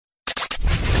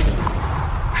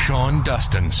Sean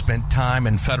Dustin spent time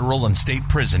in federal and state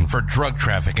prison for drug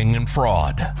trafficking and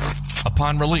fraud.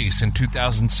 Upon release in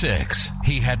 2006,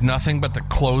 he had nothing but the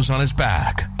clothes on his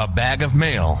back, a bag of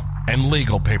mail, and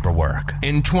legal paperwork.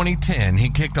 In 2010, he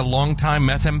kicked a long-time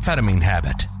methamphetamine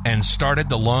habit and started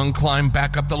the long climb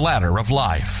back up the ladder of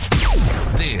life.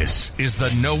 This is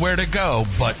the Nowhere to Go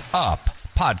But Up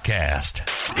podcast.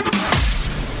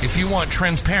 If you want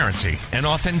transparency and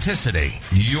authenticity,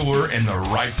 you're in the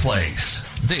right place.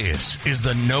 This is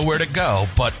the Nowhere to Go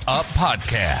But Up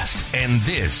podcast, and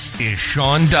this is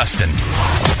Sean Dustin.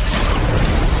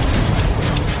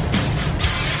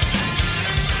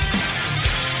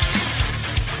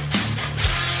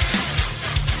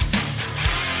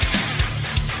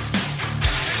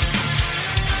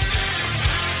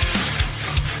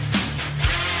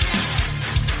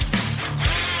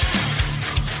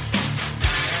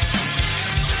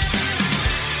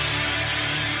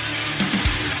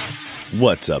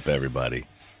 What's up, everybody?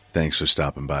 Thanks for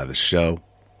stopping by the show.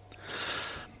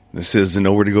 This is the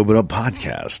Nowhere to Go But Up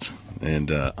podcast,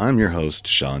 and I'm your host,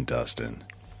 Sean Dustin.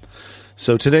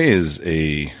 So today is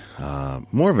a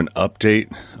more of an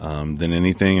update than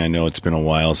anything. I know it's been a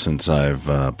while since I've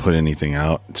put anything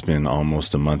out. It's been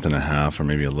almost a month and a half, or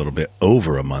maybe a little bit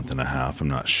over a month and a half. I'm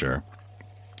not sure.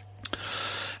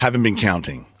 Haven't been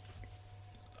counting.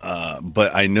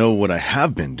 But I know what I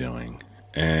have been doing,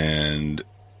 and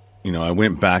you know, I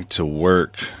went back to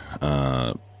work,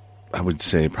 I would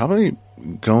say probably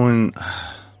going, I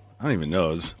don't even know,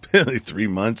 it was like 3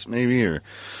 months maybe, or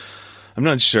I'm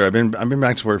not sure. I've been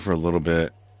back to work for a little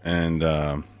bit, and,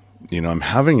 you know,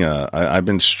 I've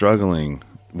been struggling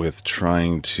with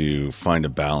trying to find a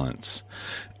balance,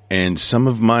 and some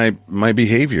of my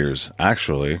behaviors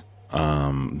actually,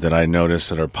 that I notice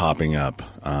that are popping up,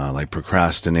 like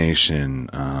procrastination,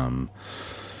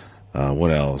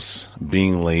 what else?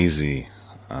 Being lazy,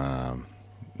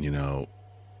 you know,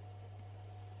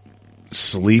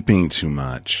 sleeping too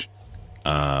much,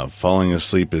 falling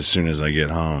asleep as soon as I get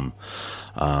home,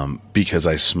 because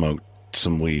I smoked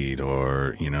some weed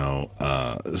or, you know,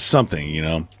 something, you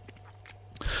know.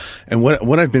 And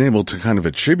what I've been able to kind of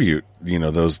attribute, you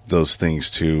know, those things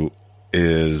to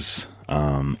is,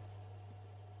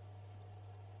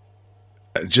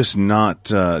 just not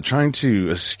trying to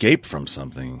escape from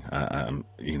something. I'm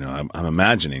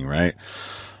imagining, right?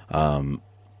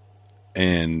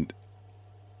 And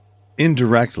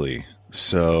indirectly.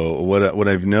 So what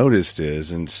I've noticed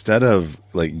is, instead of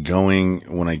like going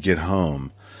when I get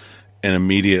home and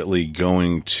immediately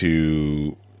going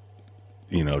to,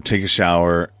 you know, take a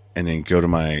shower and then go to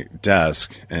my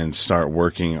desk and start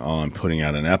working on putting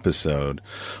out an episode,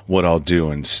 what I'll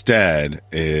do instead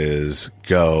is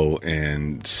go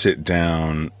and sit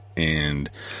down and,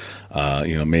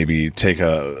 you know, maybe take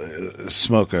a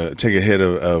hit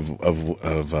of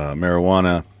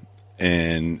marijuana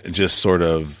and just sort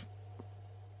of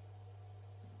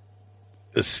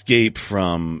escape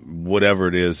from whatever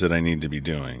it is that I need to be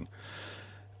doing.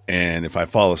 And if I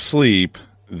fall asleep,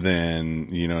 then,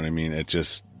 you know what I mean?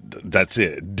 That's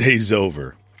it. Day's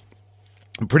over.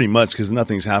 Pretty much, because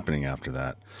nothing's happening after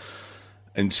that.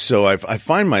 And so I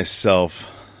find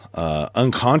myself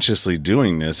unconsciously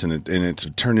doing this, and it's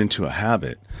turned into a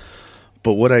habit.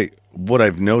 But what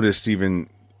I've noticed even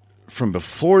from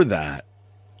before that,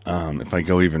 if I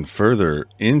go even further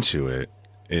into it,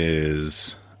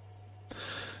 is,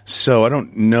 so I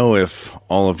don't know if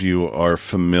all of you are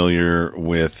familiar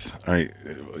with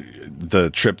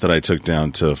the trip that I took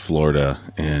down to Florida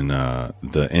in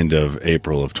the end of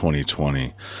April of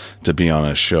 2020 to be on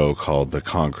a show called The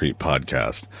Concrete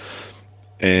Podcast.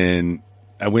 And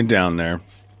I went down there,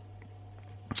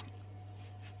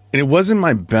 and it wasn't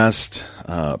my best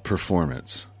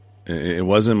performance. It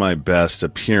wasn't my best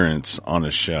appearance on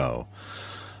a show.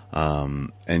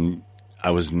 And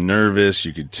I was nervous.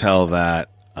 You could tell that.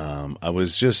 I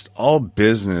was just all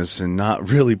business and not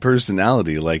really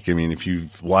personality. Like, I mean, if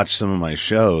you've watched some of my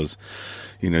shows,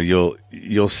 you know,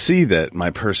 you'll see that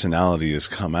my personality has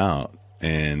come out,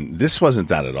 and this wasn't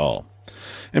that at all.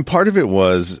 And part of it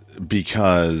was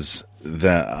because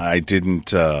that I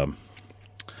didn't,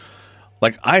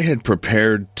 like, I had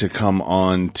prepared to come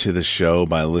on to the show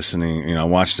by listening. You know, I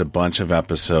watched a bunch of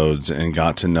episodes and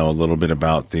got to know a little bit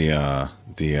about the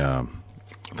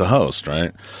host,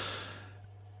 right?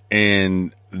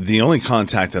 And the only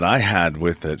contact that I had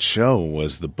with that show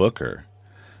was the booker.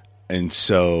 And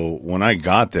so when I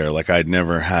got there, like, I'd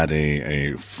never had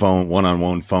a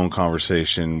one-on-one phone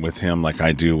conversation with him like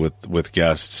I do with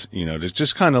guests, you know, to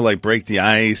just kind of like break the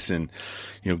ice and,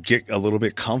 you know, get a little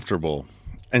bit comfortable.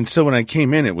 And so when I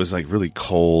came in, it was like really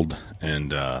cold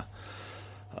and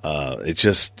there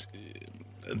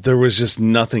was just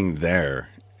nothing there.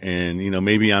 And,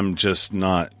 maybe I'm just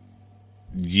not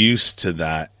used to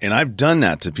that. And I've done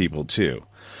that to people too.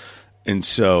 And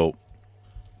so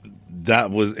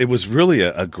it was really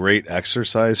a great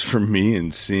exercise for me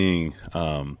in seeing,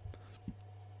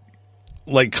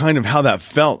 like kind of how that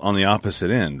felt on the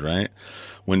opposite end, right?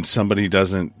 When somebody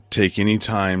doesn't take any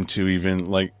time to even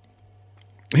like,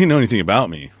 he didn't know anything about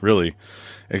me really,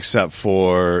 except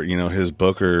for, his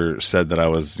booker said that I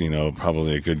was,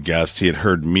 probably a good guest. He had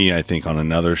heard me, I think, on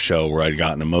another show where I'd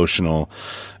gotten emotional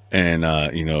and,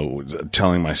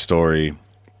 telling my story.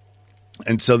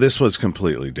 And so this was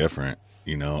completely different.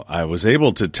 I was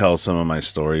able to tell some of my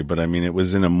story, but I mean, it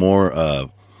was in a more,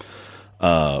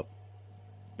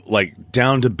 like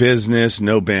down to business,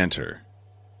 no banter,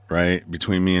 right?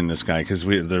 Between me and this guy. Cause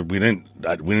we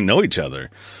didn't know each other.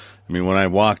 I mean, when I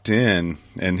walked in,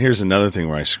 and here's another thing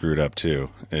where I screwed up too,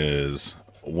 is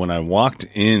when I walked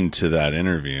into that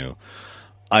interview,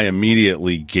 I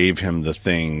immediately gave him the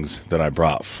things that I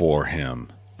brought for him.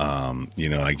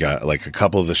 I got like a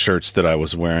couple of the shirts that I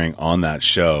was wearing on that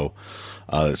show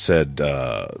that said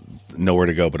Nowhere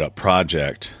to Go But Up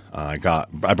Project. I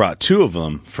brought two of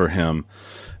them for him,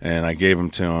 and I gave them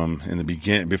to him in the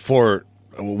beginning,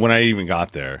 when I even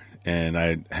got there. And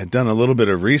I had done a little bit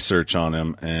of research on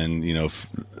him, and,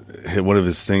 one of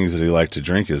his things that he liked to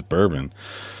drink is bourbon.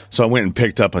 So I went and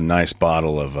picked up a nice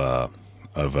bottle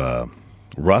of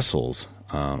Russell's.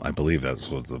 I believe that's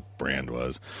what the brand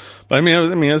was. But I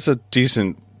mean, it's a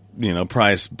decent,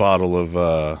 price bottle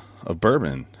of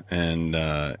bourbon. And,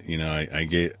 I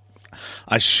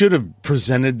should have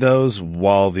presented those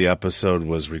while the episode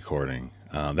was recording.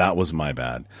 That was my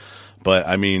bad. But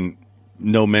I mean,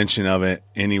 no mention of it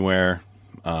anywhere.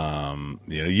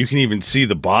 You can even see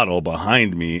the bottle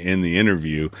behind me in the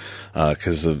interview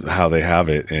because of how they have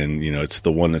it. And, it's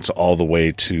the one that's all the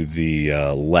way to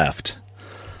the left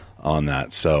on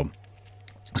that. So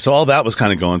all that was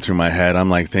kind of going through my head. I'm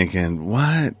like thinking,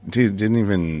 what? Dude, didn't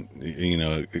even,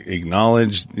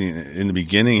 acknowledge in the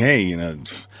beginning, hey,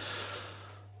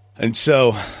 And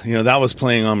so, that was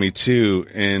playing on me too.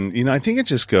 And, I think it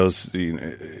just goes,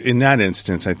 in that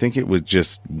instance, I think it would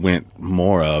just went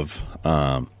more of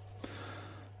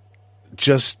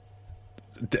just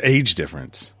the age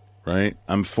difference, right?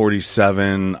 I'm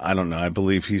 47. I don't know. I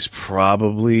believe he's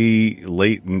probably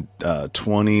late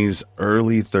 20s,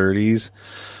 early 30s.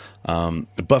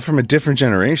 But from a different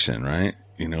generation, right?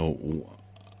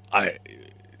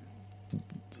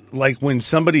 Like when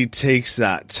somebody takes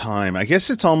that time, I guess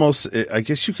you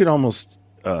could almost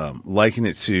liken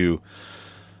it to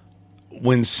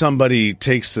when somebody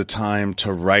takes the time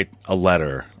to write a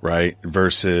letter, right?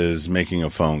 Versus making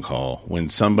a phone call. When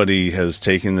somebody has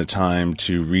taken the time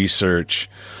to research,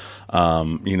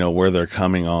 where they're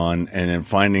coming on, and then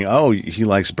finding, oh, he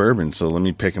likes bourbon, so let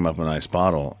me pick him up a nice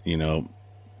bottle,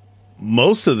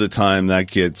 Most of the time that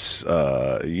gets,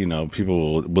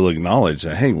 people will acknowledge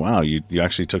that, hey, wow, you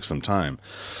actually took some time.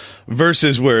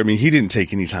 Versus where, he didn't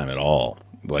take any time at all,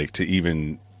 like to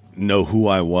even know who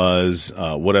I was,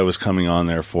 what I was coming on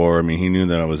there for. He knew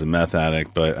that I was a meth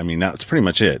addict, but that's pretty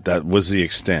much it. That was the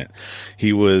extent.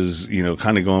 He was,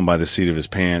 kind of going by the seat of his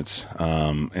pants,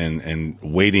 and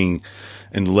waiting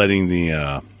and letting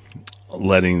the,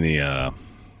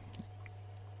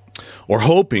 or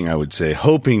hoping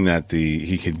that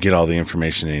he could get all the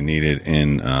information he needed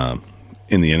in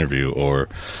the interview or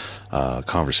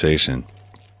conversation.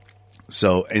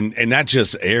 So, and that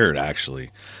just aired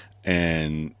actually.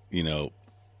 And,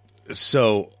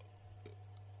 so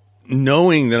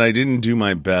knowing that I didn't do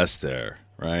my best there,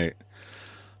 right?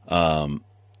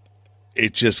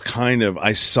 It just kind of,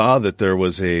 I saw that there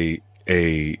was when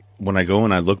I go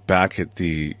and I look back at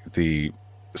the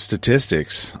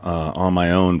statistics on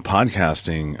my own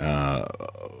podcasting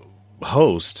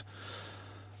host,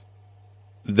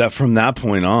 that from that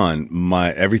point on,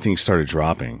 everything started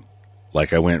dropping.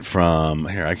 Like I went from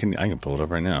here, I can pull it up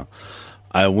right now.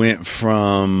 I went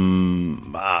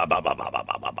from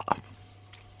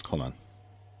hold on.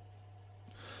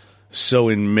 So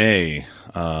in May,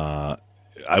 I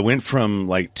went from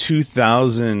like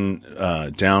 2,000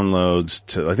 downloads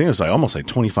to, I think it was like almost like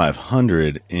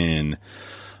 2,500 in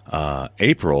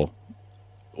April,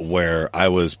 where I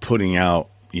was putting out,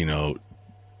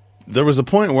 there was a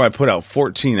point where I put out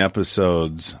 14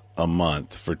 episodes a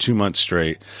month for 2 months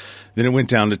straight. Then it went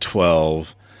down to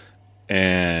 12,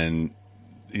 and,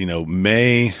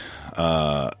 May,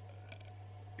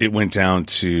 it went down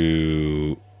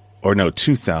to,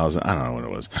 2,000. I don't know what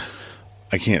it was.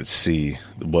 I can't see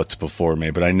what's before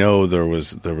May, but I know there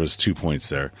was 2 points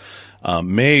there.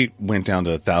 May went down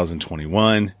to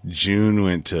 1,021. June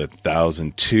went to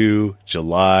 1,002.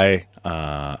 July,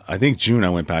 I think June I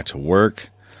went back to work.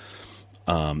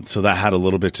 So that had a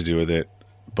little bit to do with it.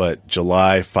 But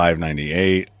July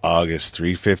 598, August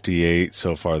 358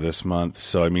 so far this month.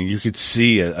 So, I mean, you could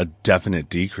see a definite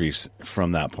decrease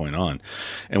from that point on.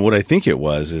 And what I think it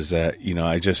was is that, you know,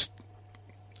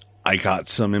 I got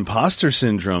some imposter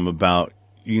syndrome about,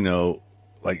 you know,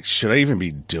 like, should I even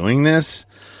be doing this?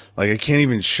 Like, I can't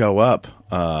even show up,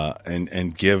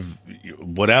 and give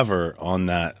whatever on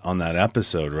that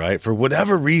episode, right? For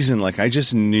whatever reason, like, I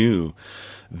just knew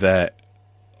that,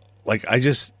 like, I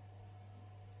just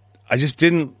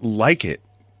didn't like it.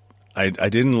 I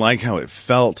didn't like how it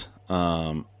felt.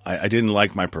 I didn't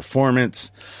like my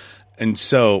performance. And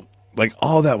so, like,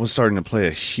 all that was starting to play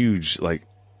a huge, like,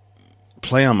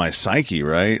 play on my psyche,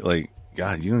 right? Like,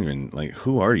 God, you don't even, like,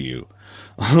 who are you?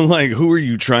 Like, who are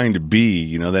you trying to be?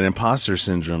 You know, that imposter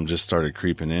syndrome just started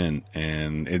creeping in,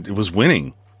 and it was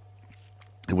winning.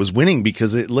 It was winning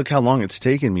because look how long it's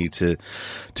taken me to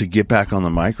get back on the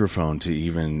microphone to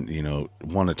even, you know,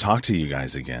 want to talk to you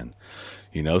guys again,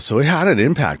 you know, so it had an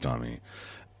impact on me.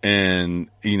 And,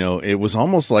 you know, it was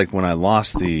almost like when I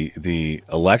lost the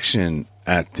election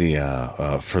at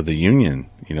for the union,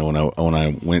 you know, when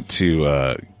I went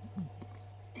to,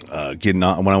 when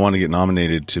I wanted to get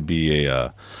nominated to be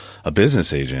a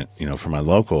business agent, you know, for my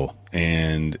local,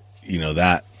 and, you know,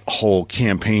 that whole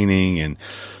campaigning and,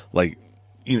 like,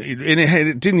 you know,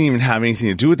 it didn't even have anything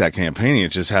to do with that campaigning.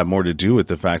 It just had more to do with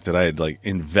the fact that I had, like,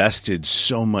 invested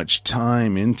so much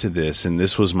time into this, and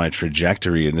this was my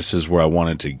trajectory, and this is where I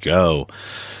wanted to go.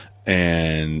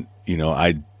 And, you know,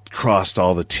 I crossed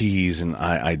all the T's and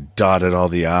I dotted all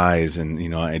the I's, and, you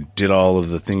know, I did all of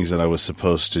the things that I was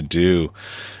supposed to do.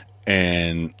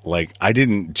 And, like, I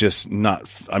didn't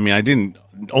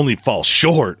only fall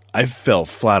short. I fell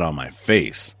flat on my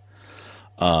face.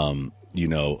 You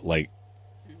know, like,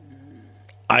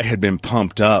 I had been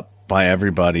pumped up by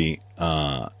everybody,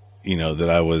 you know,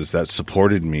 that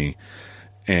supported me.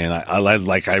 And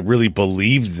I really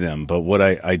believed them. But what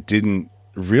I didn't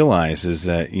realize is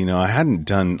that, you know, I hadn't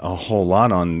done a whole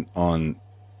lot on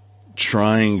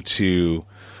trying to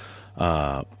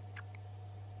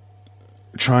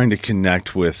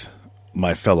connect with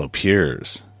my fellow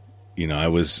peers. You know, I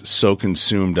was so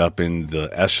consumed up in the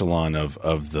echelon of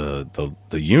the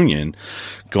union,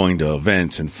 going to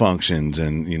events and functions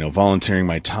and, you know, volunteering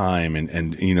my time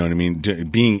and you know what I mean?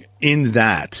 Being in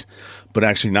that, but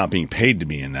actually not being paid to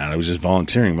be in that. I was just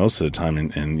volunteering most of the time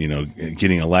and, you know,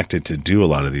 getting elected to do a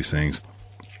lot of these things.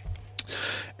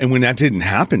 And when that didn't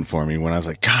happen for me, when I was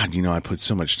like, God, you know, I put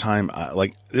so much time,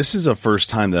 like, this is the first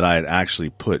time that I had actually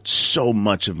put so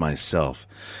much of myself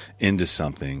into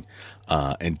something,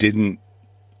 and didn't,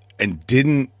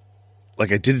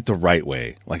 like, I did it the right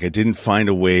way. Like, I didn't find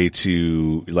a way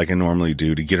to, like I normally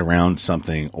do, to get around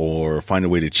something or find a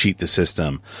way to cheat the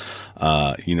system.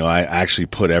 You know, I actually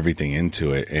put everything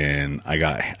into it, and I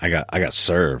got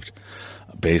served,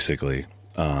 basically.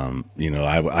 You know,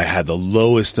 I had the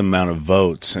lowest amount of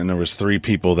votes, and there was 3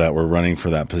 people that were running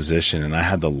for that position, and I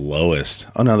had the lowest.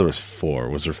 Oh no, there was 4.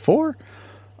 Was there 4?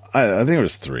 I think it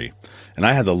was 3. And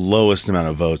I had the lowest amount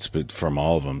of votes from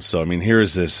all of them. So, I mean, here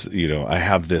is this, you know, I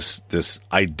have this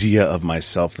idea of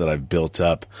myself that I've built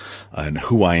up, and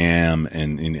who I am,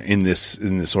 and in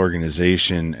this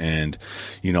organization, and,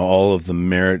 you know, all of the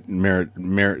merit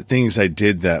things I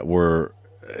did that were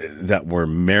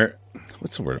merit.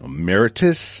 What's the word?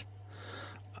 Meritus?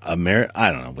 I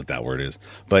don't know what that word is,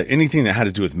 but anything that had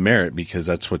to do with merit, because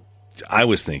that's what I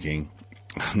was thinking.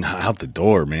 Out the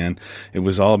door, man. It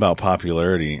was all about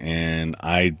popularity, and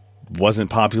I wasn't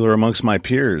popular amongst my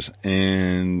peers,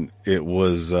 and it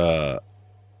was, and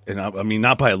I mean,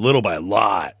 not by a little, by a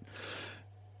lot.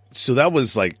 So that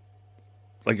was that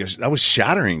was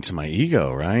shattering to my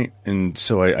ego, right? And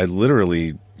so I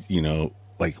literally, you know,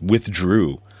 like,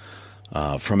 withdrew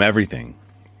from everything.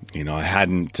 You know, I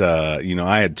hadn't, you know,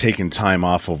 I had taken time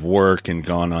off of work and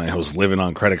gone on, I was living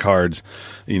on credit cards,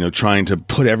 you know, trying to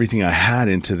put everything I had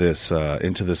into this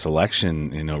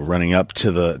election, you know, running up to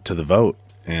the vote,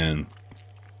 and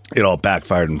it all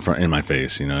backfired in my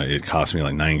face. You know, it cost me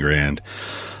like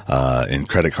 $9,000, in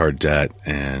credit card debt,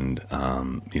 and,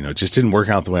 you know, it just didn't work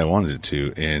out the way I wanted it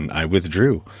to. And I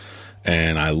withdrew.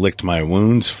 And I licked my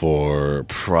wounds for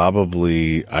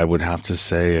probably, I would have to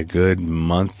say, a good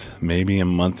month, maybe a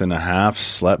month and a half.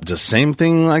 Slept the same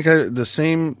thing, like the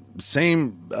same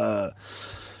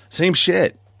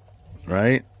shit,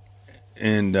 right?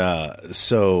 And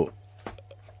so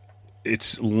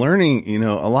it's learning. You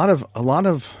know, a lot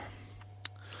of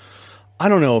I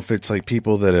don't know if it's like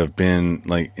people that have been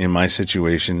like in my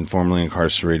situation, formerly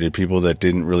incarcerated, people that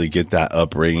didn't really get that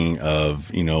upbringing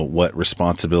of, what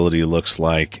responsibility looks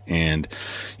like and,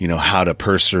 how to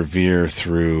persevere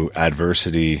through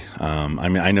adversity.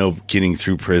 I know getting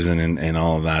through prison and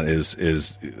all of that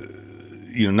is,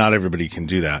 not everybody can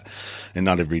do that and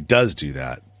not everybody does do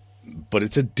that, but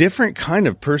it's a different kind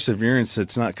of perseverance.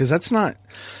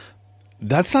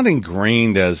 That's not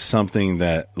ingrained as something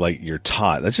that like you're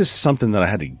taught. That's just something that I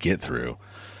had to get through.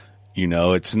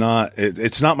 It's not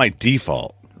my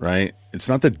default, right? It's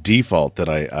not the default that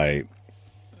I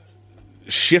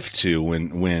shift to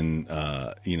when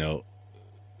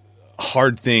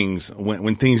hard things,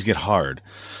 when things get hard.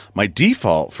 My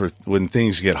default for when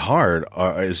things get hard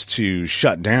is to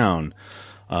shut down.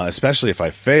 Especially if I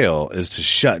fail, is to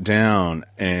shut down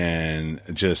and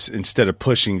just, instead of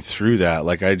pushing through that,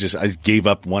 like I gave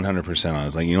up 100%. I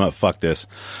was like, you know what, fuck this.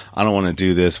 I don't want to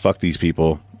do this. Fuck these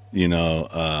people,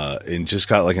 and just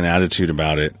got like an attitude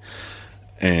about it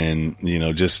and,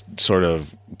 just sort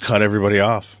of cut everybody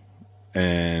off.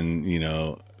 And,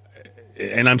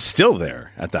 and I'm still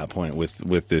there at that point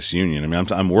with this union. I mean,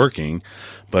 I'm working,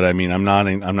 but I mean, I'm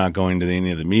not going to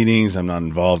any of the meetings. I'm not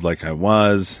involved like I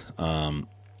was.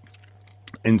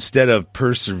 Instead of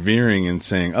persevering and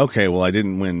saying, okay, well, I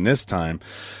didn't win this time,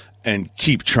 and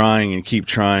keep trying and keep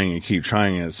trying and keep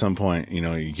trying, and at some point,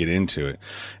 you get into it.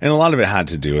 And a lot of it had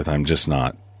to do with, I'm just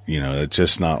not, it's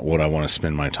just not what I want to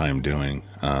spend my time doing.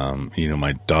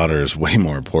 My daughter is way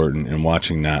more important, and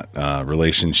watching that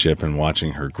relationship and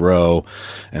watching her grow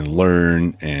and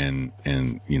learn and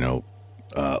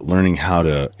learning how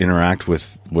to interact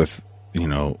with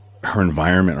her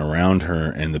environment around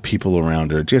her and the people around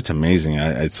her. It's amazing.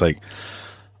 It's like,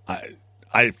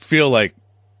 I feel like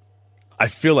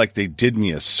they did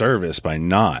me a service by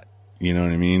not, you know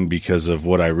what I mean? Because of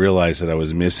what I realized that I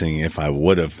was missing if I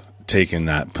would have taken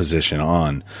that position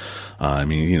on. It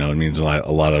means a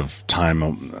lot of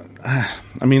time.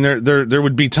 I mean, there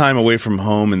would be time away from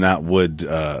home, and that would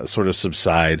sort of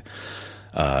subside.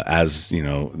 As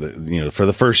for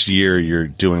the first year, you're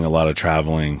doing a lot of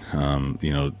traveling,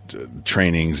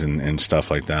 trainings and stuff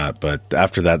like that. But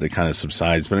after that, it kind of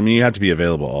subsides. But I mean, you have to be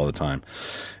available all the time.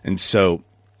 And so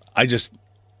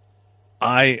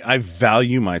I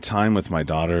value my time with my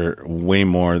daughter way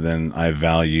more than I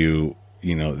value,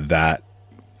 that,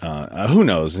 who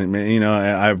knows?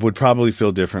 I would probably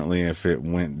feel differently if it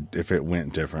went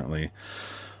differently,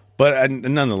 but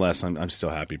nonetheless, I'm still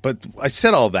happy. But I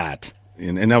said all that.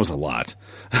 And that was a lot.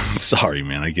 Sorry,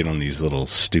 man. I get on these little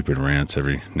stupid rants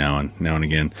every now and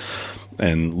again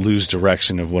and lose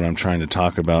direction of what I'm trying to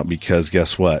talk about, because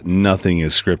guess what? Nothing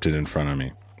is scripted in front of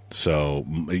me. So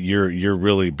you're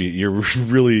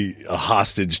really a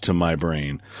hostage to my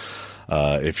brain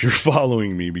if you're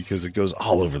following me, because it goes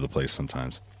all over the place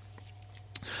sometimes.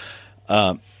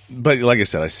 But like I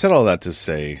said all that to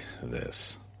say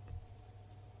this.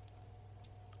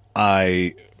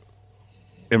 I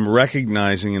am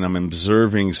recognizing and I'm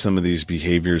observing some of these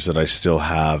behaviors that I still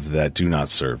have that do not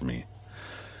serve me.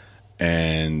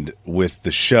 And with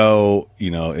the show,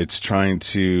 it's trying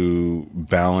to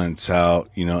balance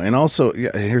out, and also,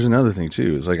 here's another thing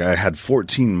too. It's like I had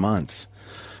 14 months,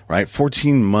 right?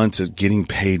 14 months of getting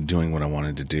paid doing what I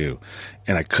wanted to do.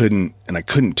 And I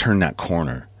couldn't turn that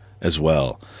corner as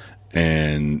well.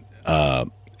 And,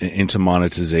 into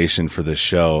monetization for the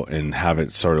show and have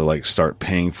it sort of like start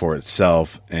paying for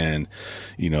itself, and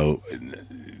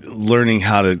learning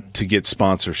how to get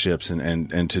sponsorships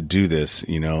and to do this.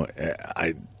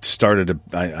 I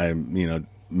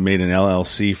made an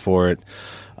LLC for it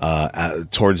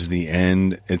towards the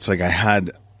end. It's like I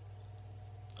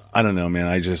don't know,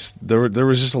 man. There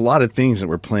was just a lot of things that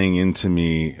were playing into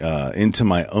me, into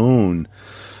my own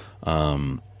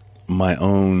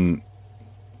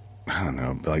I don't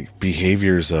know, like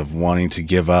behaviors of wanting to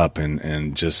give up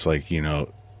and just like,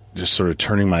 just sort of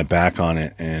turning my back on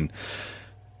it. And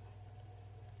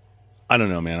I don't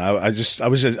know, man, I just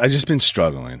been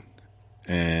struggling,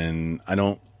 and I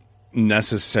don't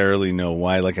necessarily know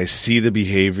why. Like I see the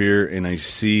behavior and I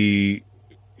see,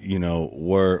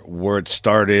 where it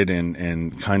started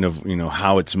and kind of,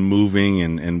 how it's moving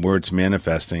and where it's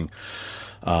manifesting.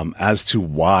 As to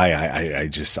why, I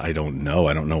don't know.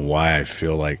 I don't know why I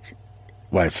felt like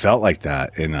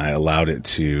that. And I allowed it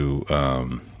to,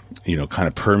 kind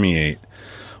of permeate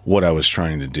what I was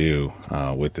trying to do,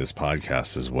 with this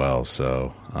podcast as well.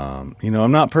 So, I'm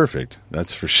not perfect.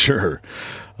 That's for sure.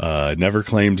 Never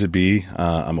claimed to be.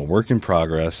 I'm a work in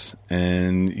progress,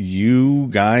 and you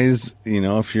guys,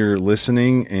 if you're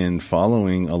listening and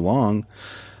following along,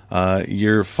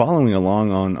 you're following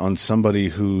along on somebody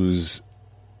who's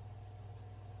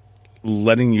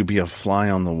letting you be a fly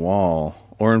on the wall,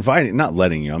 or not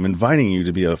letting you, I'm inviting you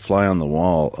to be a fly on the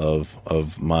wall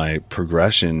of my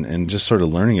progression and just sort of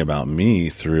learning about me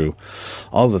through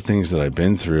all the things that I've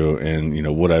been through and, you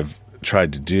know, what I've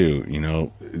tried to do. You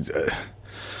know,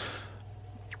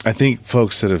 I think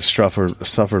folks that have suffered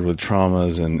with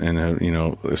traumas and, you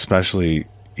know, especially,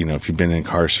 you know, if you've been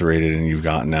incarcerated and you've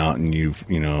gotten out and you've,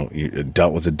 you know, you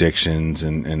dealt with addictions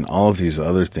and all of these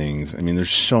other things. I mean,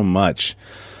 there's so much,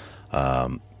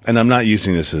 and I'm not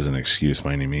using this as an excuse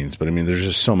by any means, but I mean, there's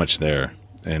just so much there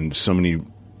and so many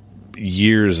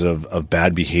years of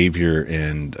bad behavior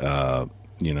and,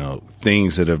 you know,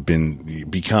 things that have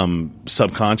become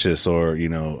subconscious or, you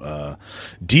know,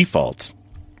 defaults.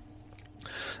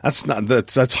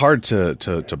 That's hard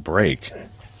to break.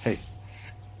 Hey,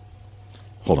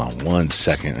 hold on 1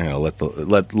 second. I'm gonna let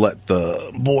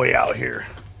the boy out here.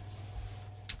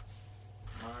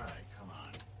 All right, come on.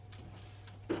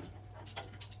 I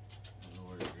don't know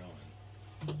where you're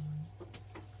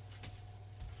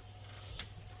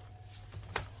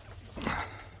going.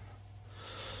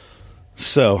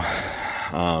 So,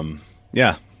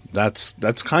 yeah,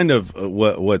 that's kind of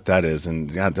what that is, and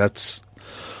yeah, that's.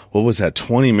 What was that?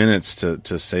 20 minutes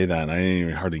to say that, and I didn't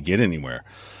even hardly get anywhere.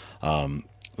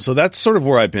 So that's sort of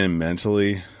where I've been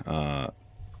mentally.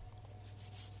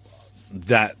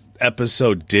 That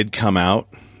episode did come out,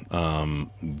 I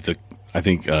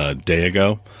think a day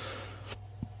ago.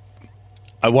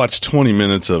 I watched 20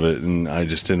 minutes of it, and I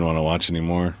just didn't want to watch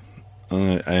anymore.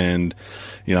 And,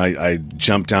 you know, I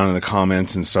jumped down in the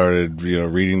comments and started, you know,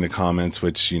 reading the comments,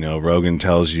 which, you know, Rogan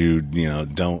tells you, you know,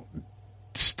 don't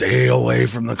stay away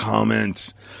from the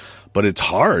comments. But it's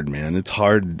hard, man. It's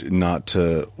hard not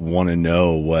to want to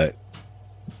know what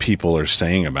people are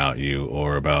saying about you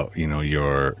or about, you know,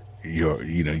 your,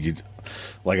 you know, you,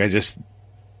 like I just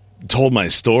told my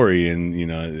story and, you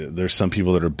know, there's some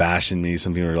people that are bashing me.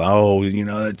 Some people are like, oh, you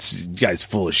know, that's guy's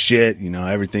full of shit. You know,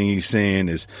 everything he's saying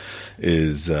is,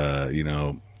 you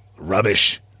know,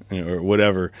 rubbish or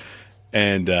whatever.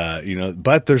 And, you know,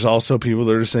 but there's also people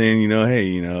that are saying, you know, hey,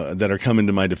 you know, that are coming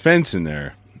to my defense in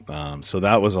there. So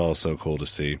that was also cool to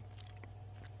see.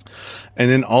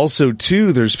 And then also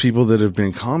too, there's people that have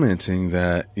been commenting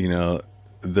that, you know,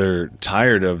 they're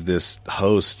tired of this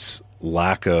host's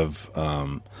lack of,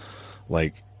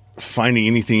 like finding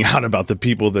anything out about the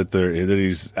people that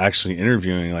he's actually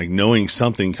interviewing, like knowing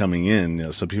something coming in. You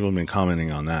know, so people have been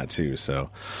commenting on that too. So,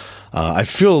 I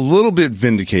feel a little bit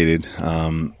vindicated.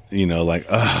 You know, like,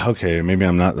 okay, maybe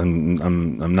I'm not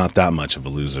not that much of a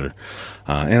loser.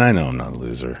 And I know I'm not a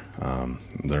loser.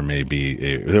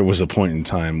 There was a point in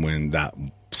time when that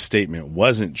statement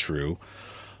wasn't true,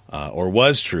 or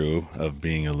was true of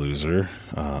being a loser,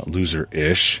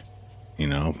 loser-ish, you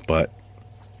know, but,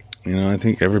 you know, I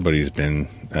think everybody's been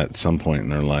at some point in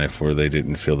their life where they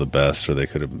didn't feel the best, or they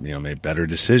could have, you know, made better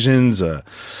decisions,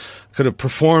 could have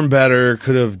performed better,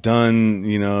 could have done,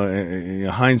 you know,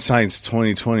 hindsight's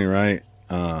 20/20, right?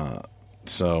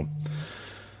 So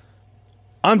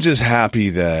I'm just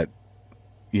happy that,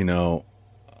 you know,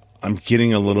 I'm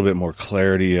getting a little bit more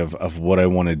clarity of what I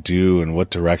want to do and what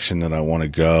direction that I want to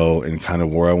go and kind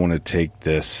of where I want to take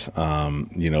this,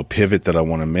 you know, pivot that I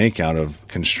want to make out of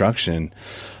construction.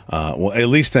 Well, at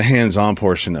least the hands-on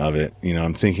portion of it. You know,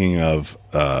 I'm thinking of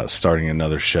starting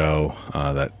another show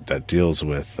that deals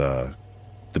with the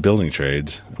building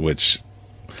trades, which,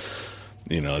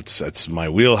 you know, it's my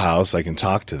wheelhouse. I can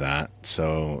talk to that.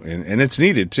 So, and it's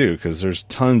needed too, because there's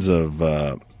tons of,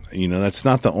 you know, that's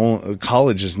not the only,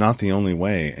 college is not the only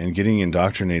way, and getting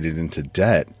indoctrinated into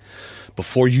debt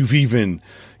before you've even,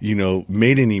 you know,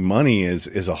 made any money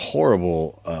is a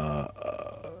horrible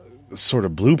sort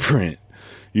of blueprint,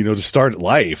 you know, to start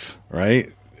life, right?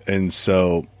 And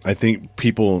so I think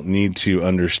people need to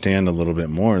understand a little bit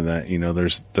more that, you know,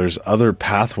 there's other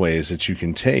pathways that you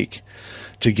can take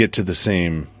to get to the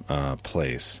same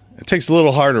place. It takes a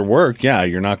little harder work. Yeah,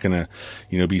 you're not going to,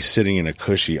 you know, be sitting in a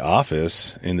cushy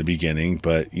office in the beginning,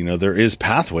 but, you know, there is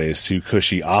pathways to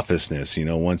cushy officeness, you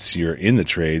know, once you're in the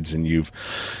trades and you've,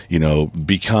 you know,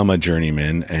 become a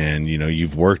journeyman and, you know,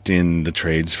 you've worked in the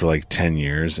trades for like 10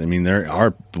 years. I mean, there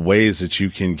are ways that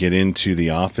you can get into the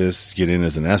office, get in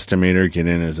as an estimator, get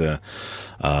in as a,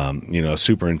 you know, a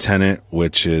superintendent,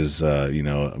 which is, you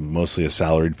know, mostly a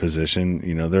salaried position.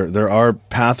 You know, there are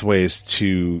pathways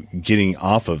to getting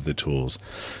off of the tools.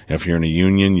 If you're in a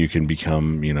union, you can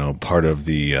become, you know, part of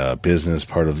the business,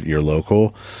 part of your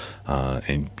local,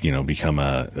 and, you know, become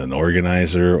an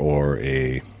organizer or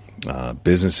a,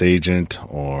 business agent,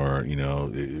 or,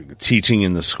 teaching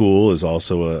in the school is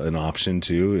also an option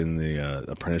too in the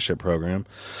apprenticeship program.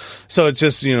 So it's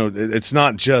just, it's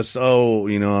not just,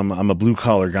 I'm a blue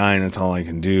collar guy and that's all I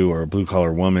can do, or a blue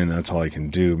collar woman, that's all I can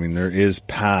do. I mean, there is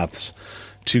paths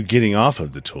to getting off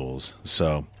of the tools.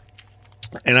 So,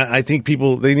 and I think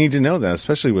people, they need to know that,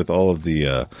 especially with all of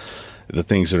the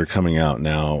things that are coming out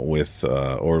now with,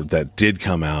 or that did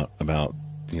come out about,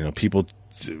 people,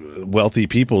 wealthy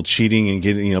people cheating and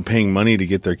getting, paying money to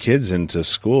get their kids into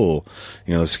school,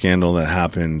 the scandal that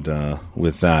happened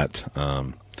with that.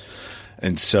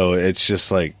 And so it's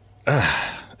just like,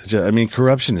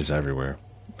 corruption is everywhere.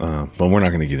 But we're not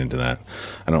going to get into that.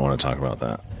 I don't want to talk about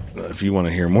that. If you want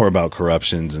to hear more about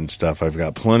corruptions and stuff, I've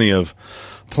got plenty of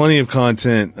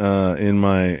content in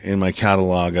my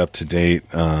catalog up to date,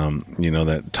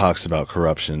 that talks about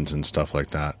corruptions and stuff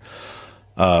like that.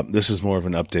 This is more of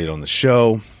an update on the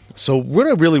show. So what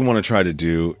I really want to try to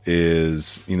do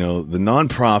is, the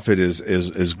nonprofit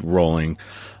is rolling.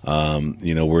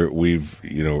 We've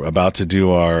about to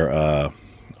do our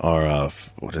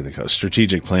what do they call it?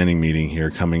 Strategic planning meeting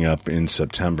here coming up in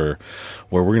September,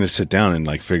 where we're going to sit down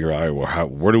and figure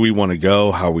out, where do we want to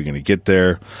go? How are we going to get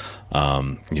there?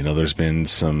 There's been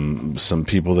some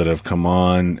people that have come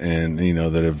on and,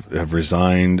 that have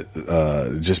resigned,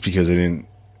 just because they didn't.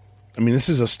 I mean, this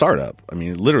is a startup. I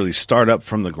mean, literally startup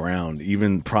from the ground,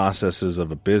 even processes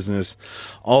of a business,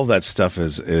 all that stuff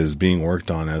is being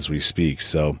worked on as we speak.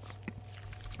 So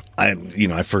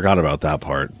I forgot about that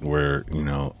part where,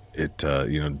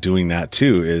 doing that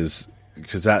too is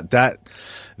because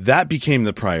that became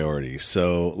the priority.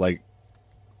 So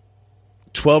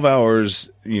 12 hours,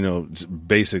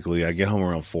 basically I get home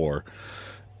around 4.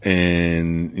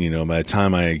 And, by the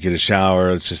time I get a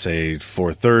shower, let's just say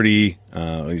 4:30,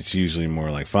 it's usually more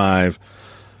like 5.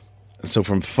 So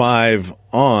from 5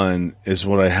 on is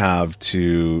what I have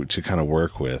to kind of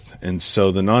work with. And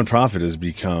so the nonprofit has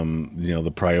become,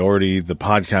 the priority. The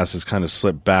podcast has kind of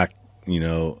slipped back,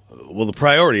 the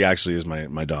priority actually is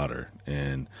my daughter,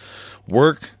 and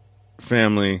work,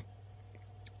 family,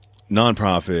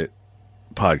 nonprofit,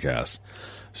 podcast.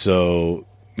 So,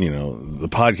 the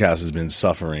podcast has been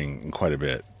suffering quite a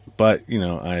bit, but,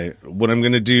 what I'm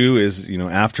going to do is,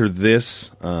 after this,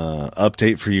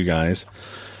 update for you guys.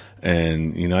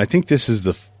 And, I think this is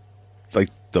the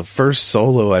first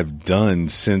solo I've done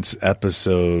since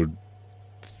episode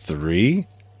 3.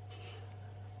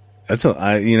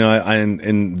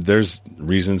 And there's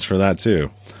reasons for that too.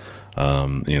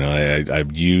 I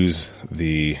use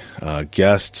the,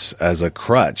 guests as a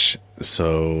crutch,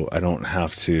 so I don't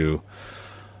have to,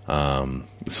 I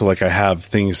have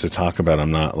things to talk about.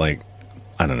 I'm not I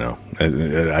don't know.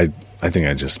 I think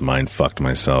I just mind fucked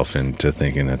myself into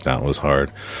thinking that was hard,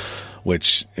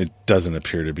 which it doesn't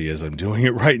appear to be, as I'm doing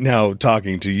it right now,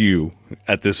 talking to you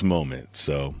at this moment.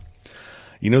 So,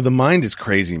 the mind is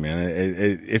crazy, man.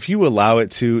 If you allow it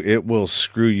to, it will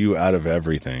screw you out of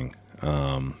everything.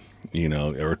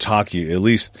 Or talk you, at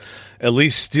least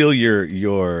steal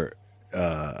your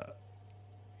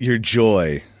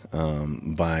joy,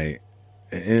 by,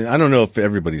 and I don't know if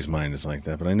everybody's mind is like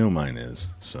that, but I know mine is.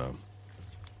 So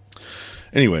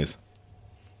anyways,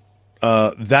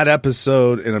 that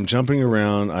episode, and I'm jumping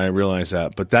around, I realize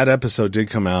that, but that episode did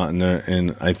come out,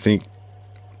 and I think,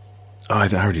 I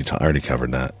already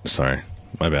covered that. Sorry,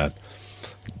 my bad.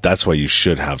 That's why you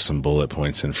should have some bullet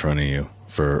points in front of you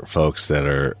for folks that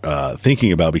are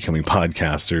thinking about becoming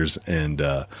podcasters and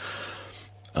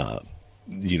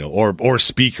or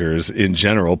speakers in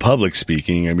general, public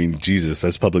speaking. I mean, Jesus,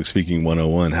 that's public speaking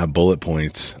 101. Have bullet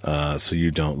points so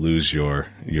you don't lose your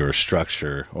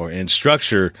structure and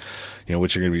structure,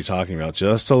 what you're going to be talking about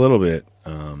just a little bit,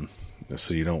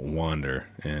 so you don't wander.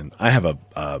 And I have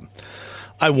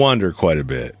I wander quite a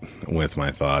bit with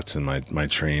my thoughts and my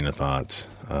train of thoughts.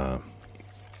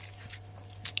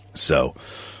 So,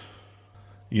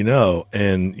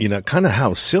 and kind of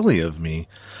how silly of me,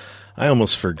 I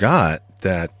almost forgot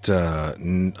that a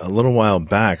little while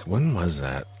back, when was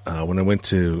that? When I went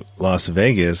to Las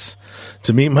Vegas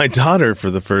to meet my daughter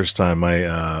for the first time,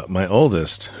 my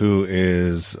oldest, who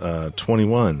is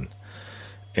 21.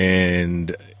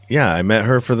 And yeah, I met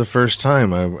her for the first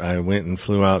time. I went and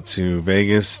flew out to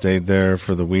Vegas, stayed there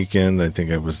for the weekend. I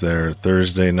think I was there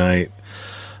Thursday night,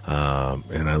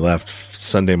 and I left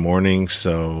Sunday morning.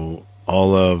 So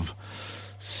all of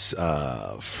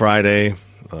Friday,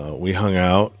 we hung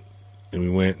out. And we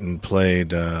went and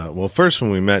played. First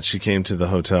when we met, she came to the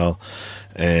hotel,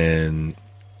 and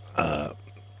I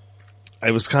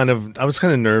was kind of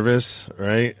nervous,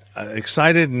 right?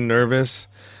 Excited and nervous,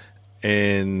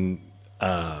 and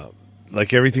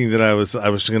like everything that I was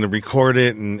going to record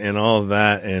it and all of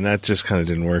that, and that just kind of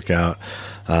didn't work out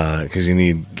because you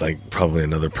need like probably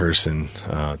another person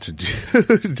to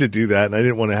do that, and I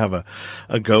didn't want to have a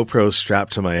GoPro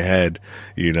strapped to my head.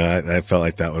 I felt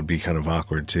like that would be kind of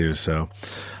awkward too. So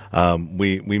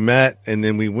we met, and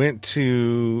then we went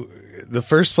to the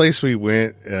first place we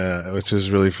went, which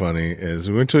was really funny, is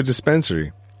we went to a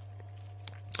dispensary.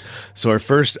 So our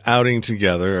first outing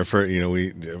together,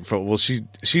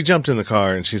 she jumped in the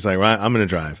car and she's like, right, I'm going to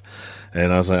drive.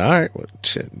 And I was like, all right, well,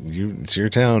 shit, it's your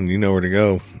town. You know where to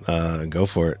go. Go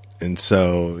for it. And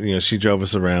so, she drove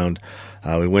us around.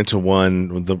 We went to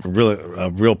one, a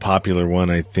real popular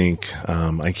one, I think.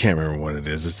 I can't remember what it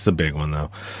is. It's the big one though.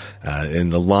 In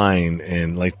the line,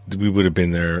 and like we would have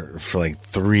been there for like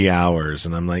 3 hours.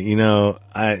 And I'm like,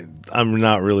 I'm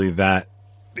not really that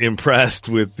impressed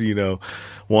with,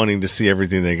 wanting to see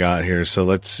everything they got here. So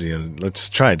let's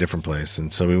try a different place.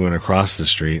 And so we went across the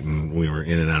street, and we were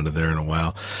in and out of there in a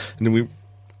while. And then we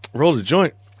rolled a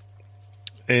joint,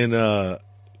 and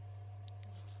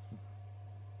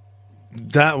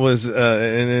that was, and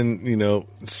then,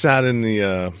 sat in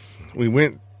the, we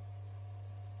went,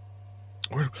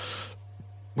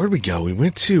 where'd we go? We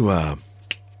went to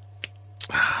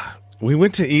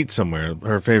eat somewhere,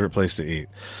 her favorite place to eat.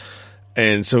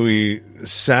 And so we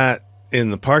sat in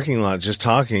the parking lot just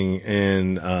talking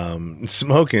and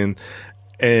smoking,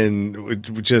 and we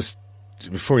just,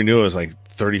 before we knew it was like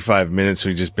 35 minutes,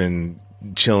 we just been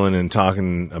chilling and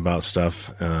talking about stuff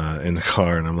in the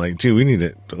car. And I'm like, dude, we need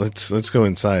it. Let's go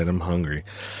inside. I'm hungry.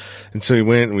 And so we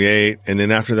went and we ate, and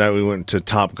then after that we went to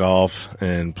Top Golf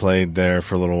and played there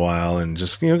for a little while, and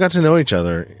just got to know each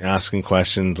other, asking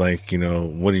questions like,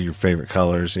 what are your favorite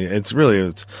colors? It's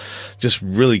just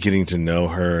really getting to know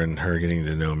her and her getting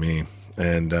to know me.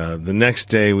 And the next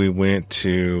day we went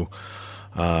to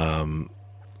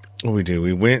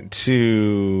we went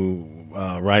to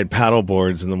ride paddle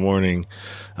boards in the morning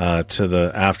to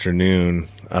the afternoon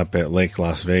up at Lake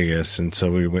Las Vegas. And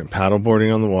so we went paddle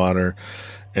boarding on the water,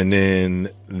 and then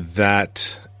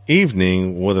that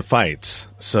evening were the fights.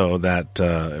 So that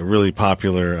really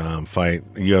popular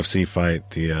UFC fight,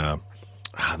 the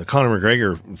Conor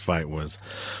McGregor fight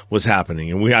was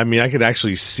happening. And I could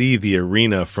actually see the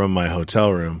arena from my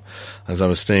hotel room as I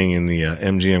was staying in the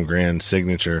MGM Grand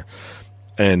Signature.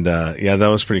 And that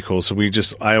was pretty cool. So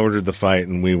I ordered the fight,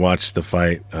 and we watched the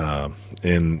fight.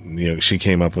 And she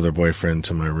came up with her boyfriend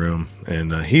to my room,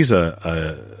 and he's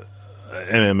a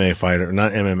MMA fighter,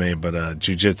 not MMA, but a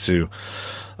jiu-jitsu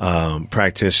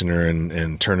practitioner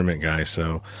and tournament guy.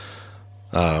 So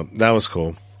that was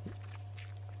cool.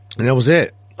 And that was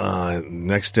it.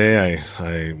 Next day,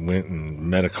 I went and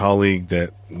met a colleague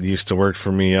that used to work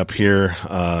for me up here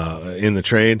in the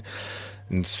trade,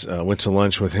 and went to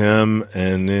lunch with him,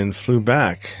 and then flew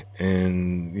back.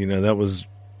 And that was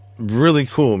really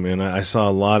cool, man. I saw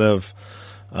a lot of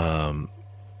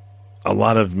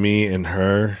me in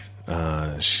her.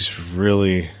 She's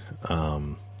really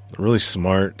really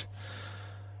smart.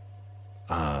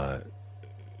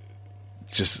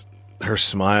 Just her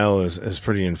smile is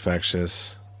pretty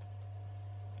infectious.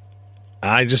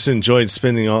 I just enjoyed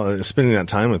spending that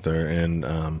time with her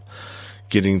and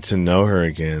getting to know her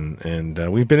again.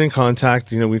 And we've been in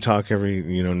contact. We talk every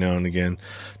now and again,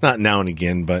 not now and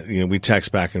again, but we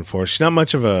text back and forth. She's not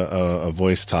much of a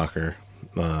voice talker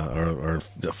or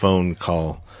a phone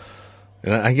call,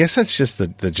 and I guess that's just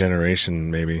the generation,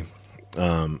 maybe.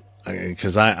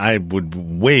 Because I would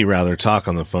way rather talk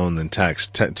on the phone than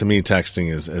text. To me,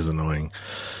 texting is annoying,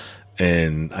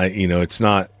 and it's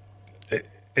not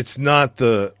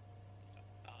the.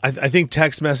 I think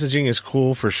text messaging is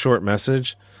cool for short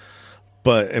message,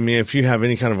 but I mean, if you have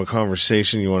any kind of a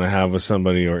conversation you want to have with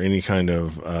somebody, or any kind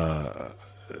of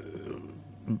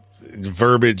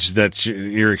verbiage that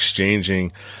you're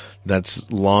exchanging that's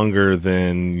longer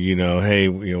than, hey,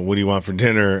 what do you want for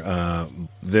dinner?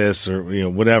 This or,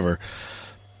 whatever.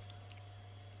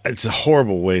 It's a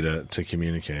horrible way to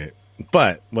communicate,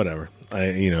 but whatever.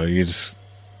 You just,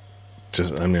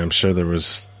 I'm sure there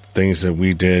was things that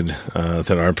we did,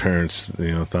 that our parents,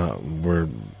 thought were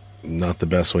not the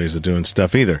best ways of doing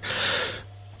stuff either.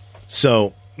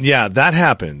 So yeah, that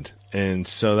happened. And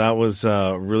so that was,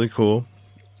 really cool.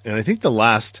 And I think the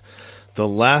last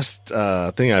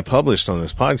thing I published on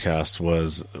this podcast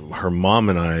was her mom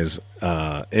and I's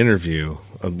interview.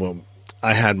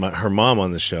 I had her mom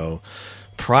on the show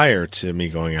prior to me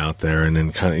going out there, and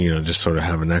then kind of just sort of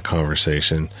having that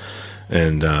conversation,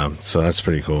 and so that's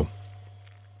pretty cool.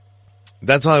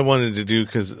 That's all I wanted to do,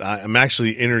 because I'm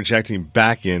actually interjecting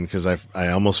back in because I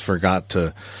almost forgot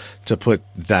to put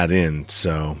that in.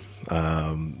 So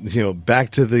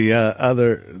Back to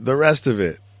the rest of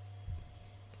it.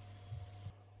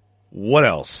 What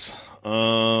else?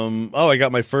 I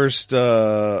got my first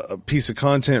piece of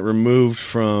content removed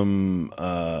from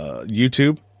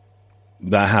YouTube.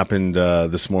 That happened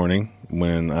this morning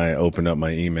when I opened up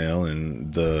my email,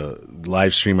 and the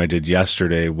live stream I did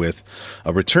yesterday with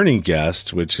a returning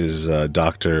guest, which is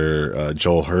Dr.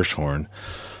 Joel Hirschhorn,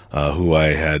 who I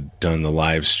had done the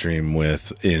live stream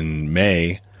with in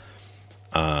May.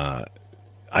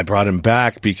 I brought him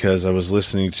back because I was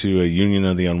listening to a Union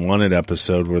of the Unwanted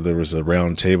episode where there was a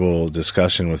round table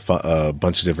discussion with a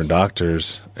bunch of different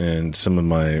doctors and some of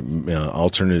my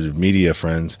alternative media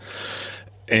friends.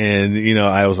 And,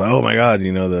 I was like, oh my God,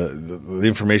 the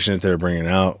information that they're bringing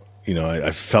out,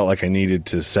 I felt like I needed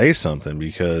to say something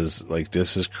because like,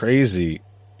 this is crazy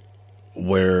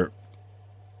where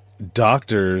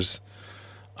doctors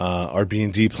are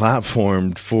being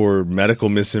deplatformed for medical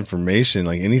misinformation.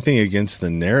 Like anything against the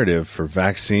narrative for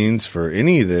vaccines, for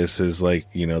any of this is like,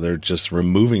 they're just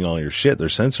removing all your shit. They're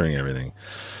censoring everything.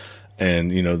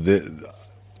 And,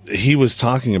 he was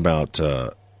talking about,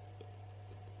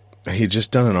 he had just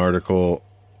done an article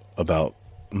about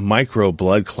micro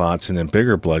blood clots and then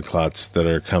bigger blood clots that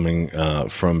are coming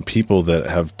from people that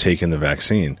have taken the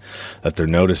vaccine that they're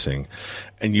noticing.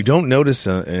 And you don't notice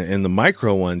in the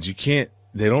micro ones,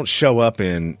 they don't show up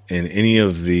in any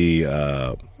of the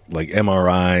like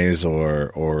MRIs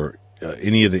or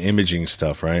any of the imaging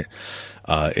stuff, right?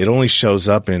 It only shows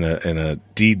up in a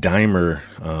D-dimer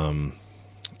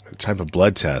type of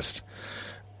blood test,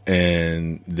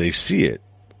 and they see it.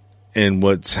 And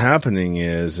what's happening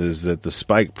is that the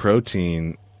spike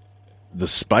protein, the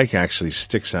spike actually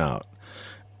sticks out,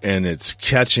 and it's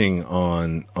catching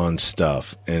on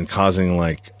stuff and causing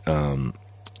like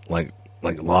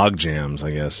log jams,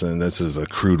 I guess. And this is a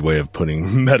crude way of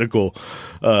putting medical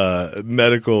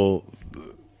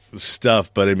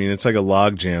stuff, but I mean, it's like a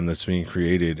log jam that's being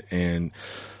created. And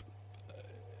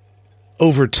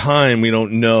over time, we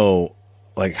don't know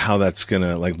like how that's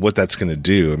gonna, like what that's gonna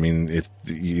do. I mean, if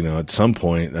at some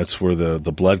point that's where the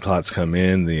blood clots come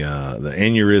in, the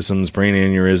aneurysms, brain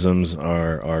aneurysms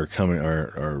are coming,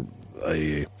 are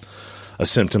a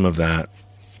symptom of that.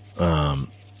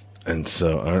 And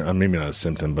so maybe not a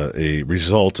symptom, but a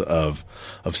result of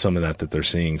some of that they're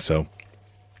seeing. So,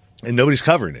 and nobody's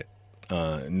covering it.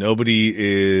 Nobody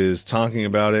is talking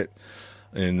about it.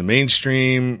 In the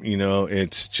mainstream,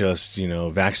 it's just,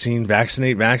 vaccine,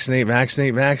 vaccinate.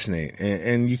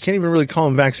 And you can't even really call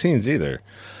them vaccines either.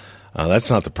 That's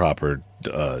not the proper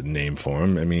name for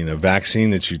them. I mean, a vaccine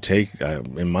that you take,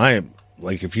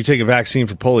 if you take a vaccine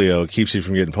for polio, it keeps you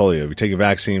from getting polio. If you take a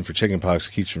vaccine for chickenpox,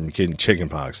 it keeps you from getting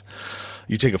chickenpox.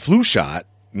 You take a flu shot,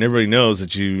 and everybody knows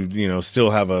that you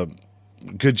still have a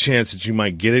good chance that you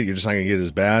might get it. You're just not going to get it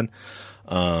as bad.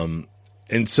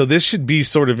 And so this should be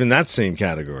sort of in that same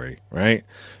category, right?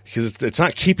 Because it's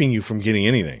not keeping you from getting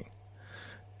anything.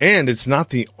 And it's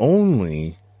not the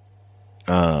only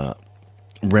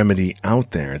remedy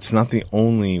out there. It's not the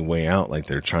only way out, like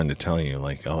they're trying to tell you.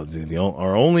 Like,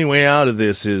 our only way out of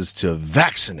this is to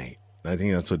vaccinate. I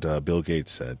think that's what Bill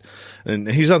Gates said.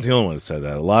 And he's not the only one that said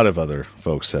that. A lot of other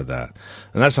folks said that.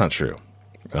 And that's not true.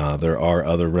 There are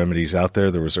other remedies out there.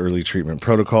 There was early treatment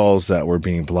protocols that were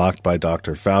being blocked by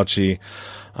Dr. Fauci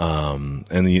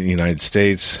in the United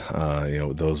States.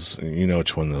 Those,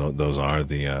 which one those are,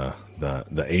 the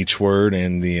H word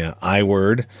and the I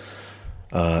word.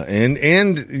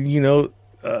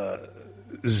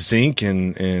 Zinc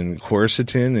and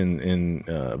quercetin and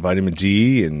vitamin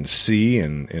D and C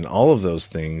and all of those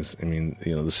things. I mean,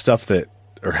 the stuff that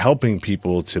are helping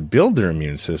people to build their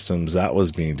immune systems, that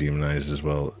was being demonized as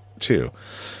well too.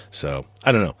 So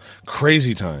I don't know,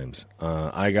 crazy times.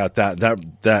 I got that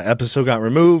episode got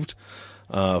removed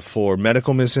for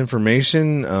medical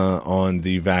misinformation on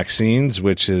the vaccines,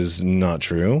 which is not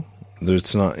true.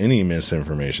 There's not any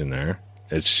misinformation there.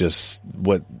 It's just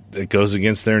it goes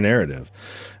against their narrative,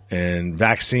 and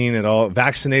vaccinate at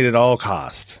all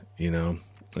cost,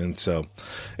 And so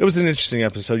it was an interesting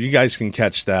episode. You guys can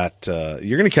catch that.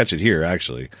 You're going to catch it here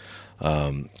actually.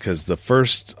 Cause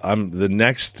the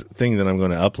next thing that I'm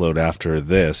going to upload after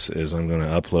this is I'm going to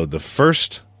upload the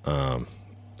first,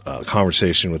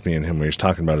 conversation with me and him where he's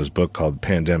talking about his book called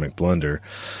Pandemic Blunder.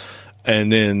 And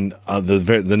then,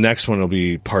 the next one will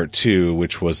be part 2,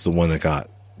 which was the one that got,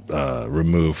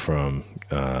 removed from,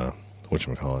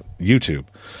 YouTube.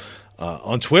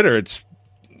 On Twitter, it's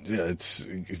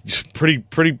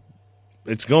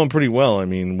it's going pretty well. I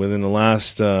mean, within the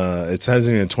last, it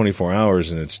hasn't even 24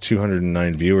 hours, and it's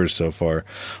 209 viewers so far.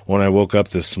 When I woke up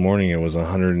this morning, it was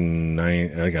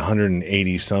 109, like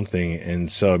 180 something. And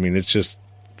so, I mean, it's just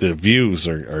the views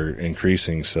are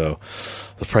increasing. So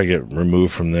they'll probably get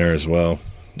removed from there as well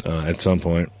at some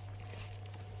point.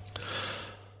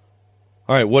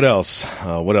 All right, what else?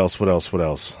 What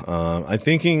else? I'm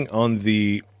thinking on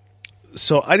the.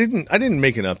 So I didn't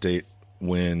make an update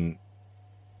when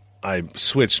I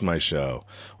switched my show,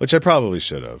 which I probably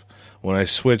should have. When I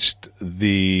switched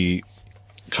the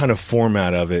kind of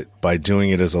format of it by doing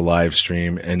it as a live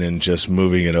stream and then just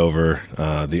moving it over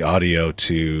the audio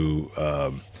to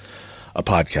a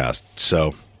podcast.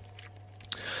 So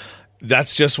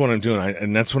that's just what I'm doing,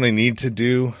 and that's what I need to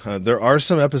do. There are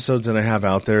some episodes that I have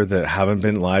out there that haven't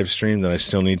been live streamed that I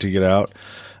still need to get out.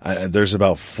 There's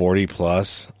about 40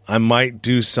 plus. I might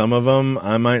do some of them.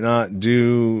 I might not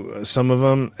do some of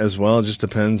them as well. It just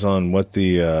depends on what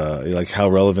the like how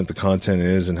relevant the content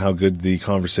is and how good the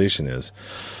conversation is.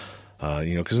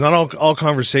 Because not all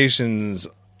conversations.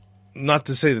 Not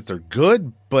to say that they're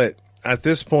good, but at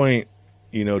this point,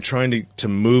 trying to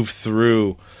move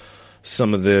through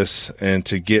some of this and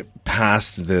to get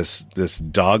past this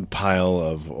dog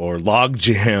pile or log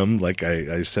jam, like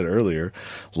I said earlier,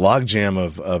 log jam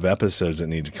of episodes that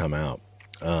need to come out.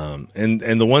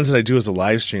 And the ones that I do as a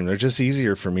live stream, they're just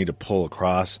easier for me to pull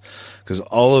across because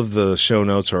all of the show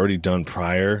notes are already done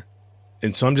prior.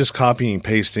 And so I'm just copying,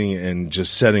 pasting, and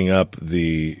just setting up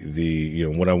the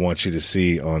what I want you to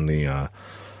see on the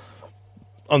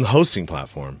hosting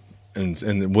platform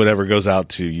and whatever goes out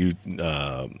to you,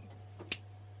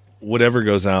 whatever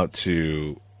goes out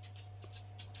to,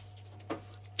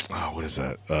 what is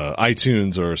that?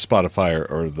 iTunes or Spotify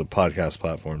or the podcast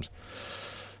platforms.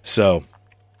 So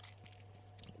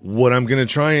what I'm going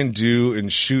to try and do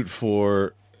and shoot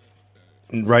for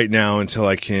right now until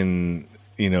I can,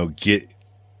 get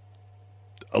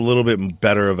a little bit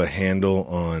better of a handle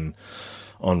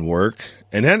on work.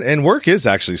 And work is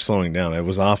actually slowing down. I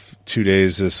was off 2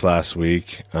 days this last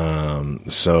week.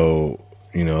 So,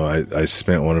 I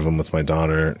spent one of them with my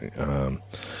daughter,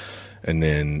 and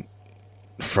then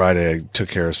Friday I took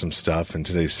care of some stuff, and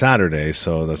today's Saturday,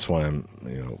 so that's why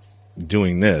I'm,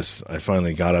 doing this. I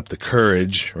finally got up the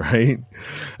courage, right?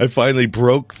 I finally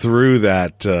broke through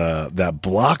that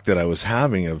block that I was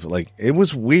having of it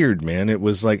was weird, man. It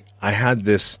was like I had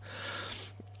this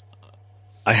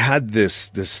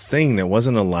thing that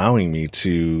wasn't allowing me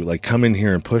to come in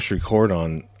here and push record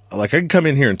on. I could come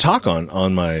in here and talk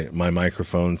on my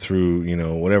microphone through,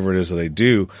 whatever it is that I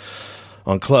do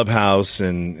on Clubhouse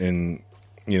and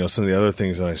some of the other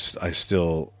things that I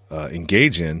still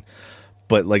engage in.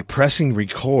 But pressing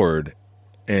record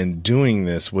and doing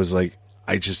this was there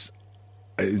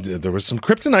was some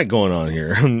kryptonite going on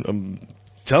here. I'm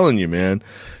telling you, man,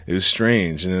 it was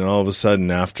strange. And then all of a sudden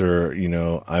after,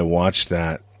 I watched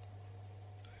that,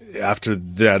 after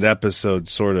that episode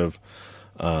sort of,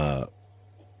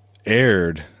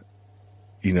 aired,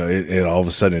 it all of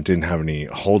a sudden it didn't have any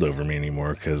hold over me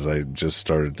anymore because I just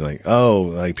started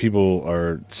people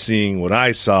are seeing what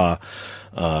I saw,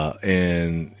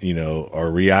 and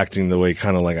are reacting the way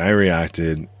kind of like I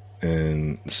reacted,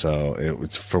 and so it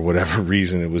was, for whatever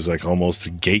reason, it was almost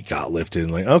a gate got lifted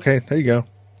and okay, there you go,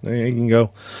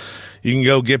 you can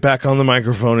go get back on the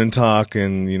microphone and talk,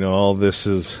 and all this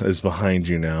is behind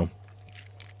you now.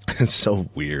 It's so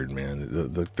weird, man.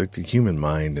 The human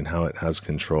mind and how it has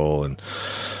control, and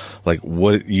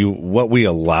what we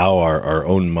allow our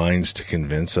own minds to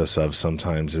convince us of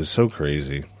sometimes is so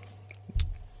crazy.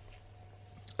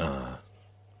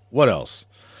 What else?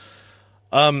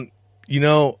 I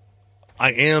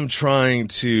am trying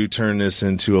to turn this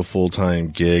into a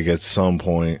full-time gig at some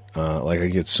point. I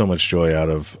get so much joy out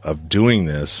of doing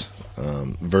this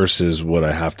versus what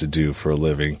I have to do for a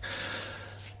living.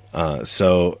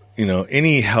 So,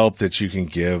 any help that you can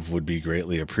give would be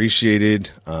greatly appreciated.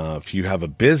 If you have a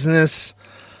business,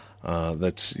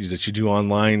 that you do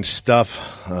online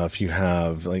stuff, if you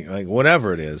have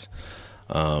whatever it is,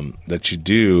 that you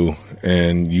do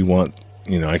and you want,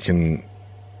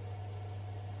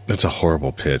 that's a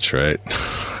horrible pitch, right?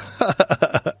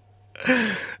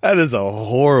 That is a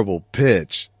horrible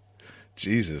pitch.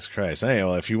 Jesus Christ. Hey,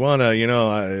 well, if you want to,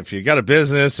 if you got a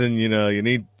business and, you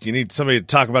need somebody to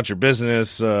talk about your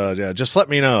business, just let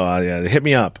me know. Hit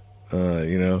me up.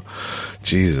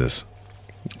 Jesus.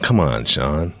 Come on,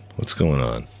 Sean. What's going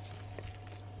on?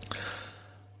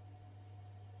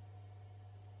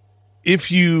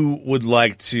 If you would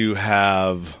like to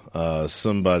have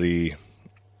somebody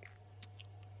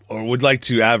or would like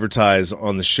to advertise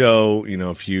on the show,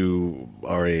 if you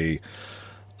are a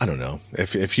I don't know.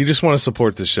 If you just want to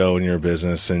support the show and your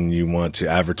business and you want to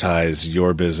advertise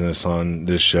your business on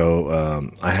this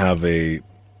show, I have a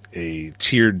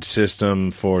tiered system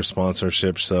for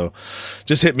sponsorship. So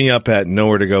just hit me up at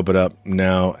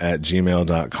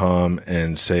nowheretogobutupnow@gmail.com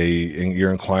and say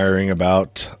you're inquiring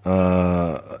about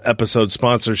episode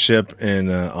sponsorship,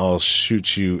 and I'll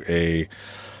shoot you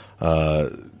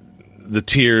the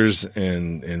tiers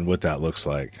and what that looks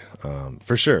like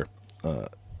for sure.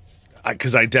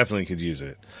 Because I definitely could use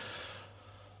it.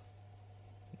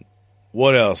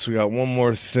 What else? We got one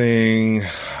more thing.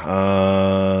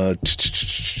 I'm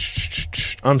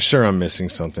sure I'm missing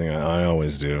something. I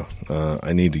always do.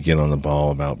 I need to get on the ball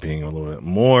about being a little bit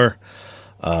more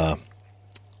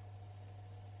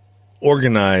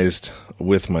organized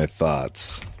with my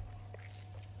thoughts.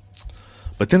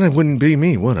 But then I wouldn't be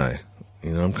me, would I?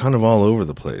 You know, I'm kind of all over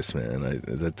the place, man.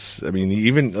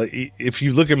 Even like, if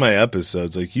you look at my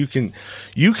episodes, like you can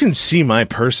see my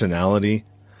personality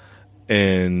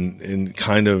and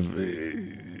kind of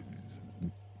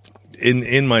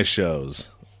in my shows,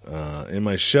 in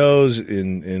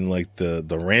like the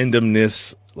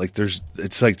randomness, like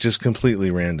it's like just completely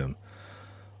random.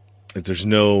 Like there's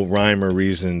no rhyme or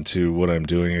reason to what I'm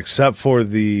doing except for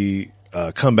the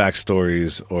comeback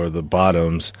stories or the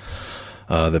bottoms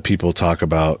that people talk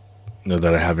about, you know,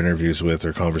 that I have interviews with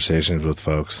or conversations with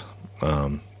folks.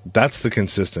 That's the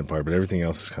consistent part, but everything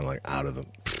else is kind of like out of the...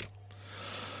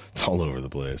 It's all over the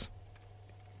place.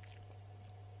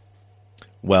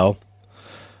 Well,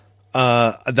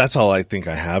 that's all I think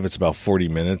I have. It's about 40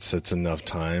 minutes. That's enough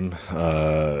time.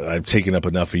 I've taken up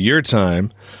enough of your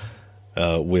time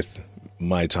with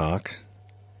my talk.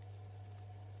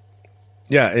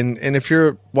 Yeah, and if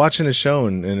you're watching a show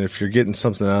and if you're getting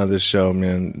something out of this show,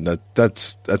 man,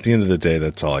 that's at the end of the day,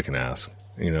 that's all I can ask.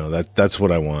 You know, that's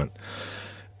what I want.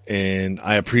 And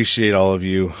I appreciate all of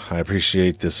you. I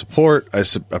appreciate the support. I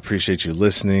appreciate you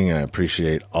listening. I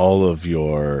appreciate all of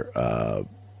your,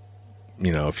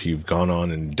 if you've gone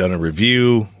on and done a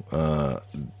review,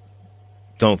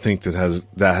 don't think that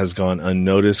has gone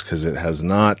unnoticed, because it has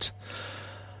not.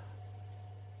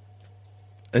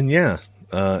 And yeah.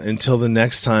 Until the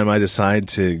next time I decide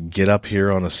to get up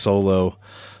here on a solo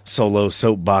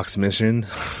soapbox mission.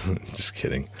 Just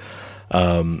kidding.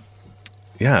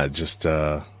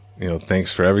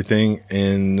 Thanks for everything,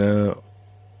 and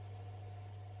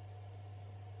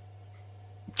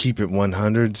keep it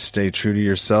 100. Stay true to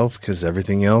yourself, because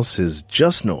everything else is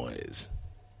just noise.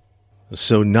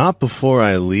 So not before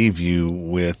I leave you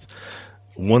with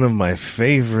one of my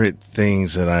favorite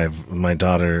things that my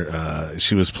daughter,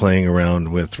 she was playing around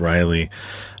with Riley,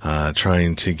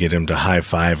 trying to get him to high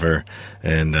five her.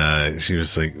 And, she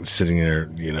was like sitting there,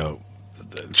 you know,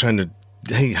 trying to,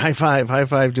 hey, high five,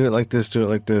 do it like this.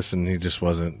 And he just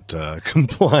wasn't,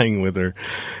 complying with her.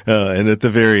 And at the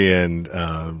very end,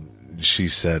 she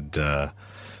said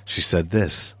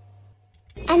this.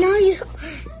 I know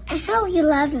you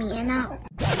love me, I know.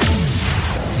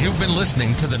 You've been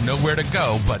listening to the Nowhere to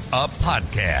Go But Up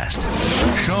podcast.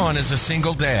 Sean is a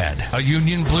single dad, a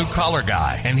union blue-collar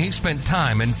guy, and he spent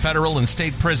time in federal and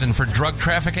state prison for drug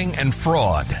trafficking and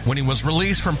fraud. When he was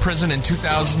released from prison in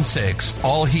 2006,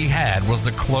 all he had was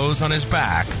the clothes on his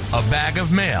back, a bag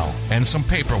of mail, and some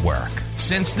paperwork.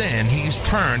 Since then, he's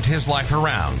turned his life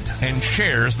around and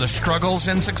shares the struggles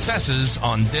and successes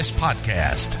on this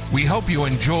podcast. We hope you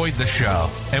enjoyed the show,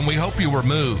 and we hope you were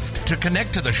moved. To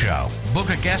connect to the show,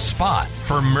 book a guest spot.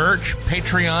 For merch,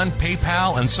 Patreon,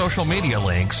 PayPal, and social media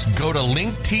links, go to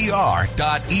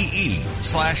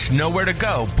linktr.ee/nowhere to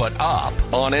go but up.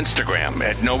 On Instagram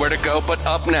at Nowhere to Go But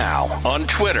Up Now. On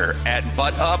Twitter at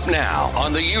But Up Now.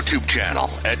 On the YouTube channel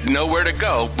at Nowhere to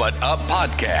Go But Up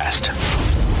Podcast.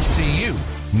 See you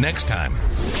next time.